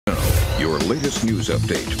Your latest news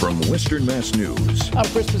update from Western Mass News. I'm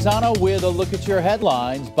Chris Pisano with a look at your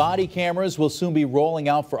headlines. Body cameras will soon be rolling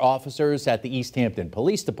out for officers at the East Hampton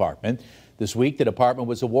Police Department. This week, the department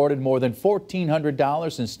was awarded more than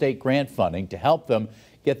 $1,400 in state grant funding to help them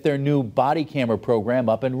get their new body camera program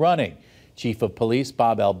up and running. Chief of Police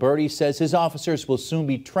Bob Alberti says his officers will soon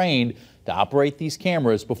be trained to operate these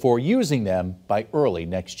cameras before using them by early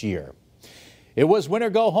next year. It was win or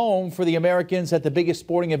go home for the Americans at the biggest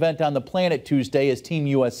sporting event on the planet Tuesday as Team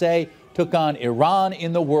USA took on Iran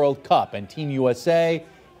in the World Cup, and Team USA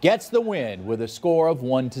gets the win with a score of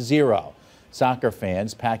 1-0. Soccer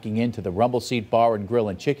fans packing into the Rumble Seat Bar and Grill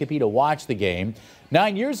in Chicopee to watch the game.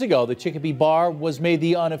 9 years ago, the Chicopee Bar was made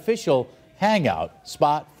the unofficial hangout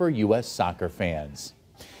spot for U.S. soccer fans.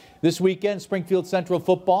 This weekend, Springfield Central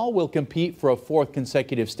football will compete for a fourth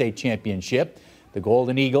consecutive state championship. The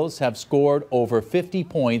Golden Eagles have scored over 50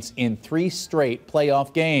 points in 3 straight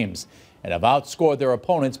playoff games and have outscored their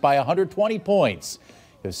opponents by 120 points.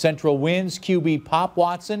 If Central wins, QB Pop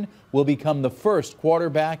Watson will become the first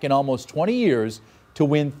quarterback in almost 20 years to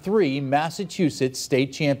win 3 Massachusetts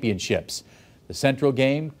state championships. The Central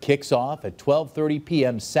game kicks off at 12:30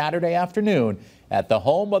 p.m. Saturday afternoon at the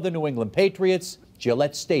home of the New England Patriots,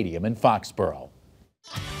 Gillette Stadium in Foxborough.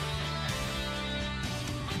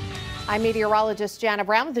 I'm meteorologist Jana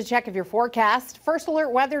Brown with a check of your forecast. First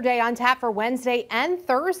alert weather day on tap for Wednesday and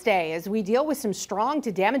Thursday as we deal with some strong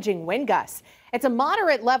to damaging wind gusts. It's a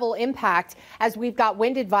moderate level impact as we've got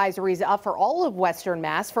wind advisories up for all of Western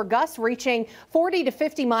Mass for gusts reaching 40 to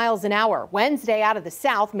 50 miles an hour. Wednesday out of the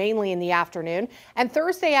south, mainly in the afternoon, and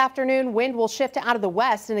Thursday afternoon wind will shift out of the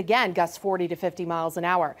west and again gusts 40 to 50 miles an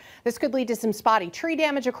hour. This could lead to some spotty tree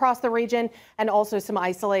damage across the region and also some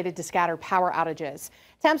isolated to scattered power outages.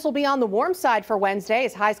 Temps will be on the warm side for Wednesday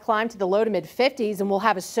as highs climb to the low to mid 50s, and we'll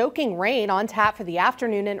have a soaking rain on tap for the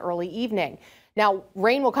afternoon and early evening. Now,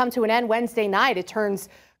 rain will come to an end Wednesday night. It turns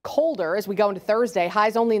colder as we go into Thursday.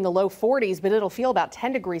 Highs only in the low 40s, but it'll feel about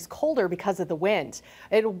 10 degrees colder because of the wind.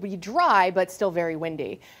 It'll be dry, but still very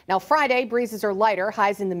windy. Now, Friday, breezes are lighter,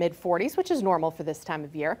 highs in the mid 40s, which is normal for this time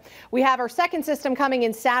of year. We have our second system coming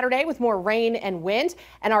in Saturday with more rain and wind,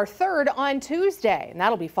 and our third on Tuesday. And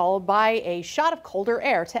that'll be followed by a shot of colder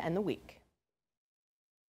air to end the week.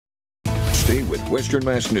 Stay with Western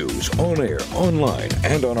Mass News on air, online,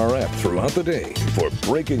 and on our app throughout the day for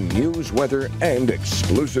breaking news, weather, and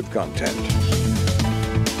exclusive content.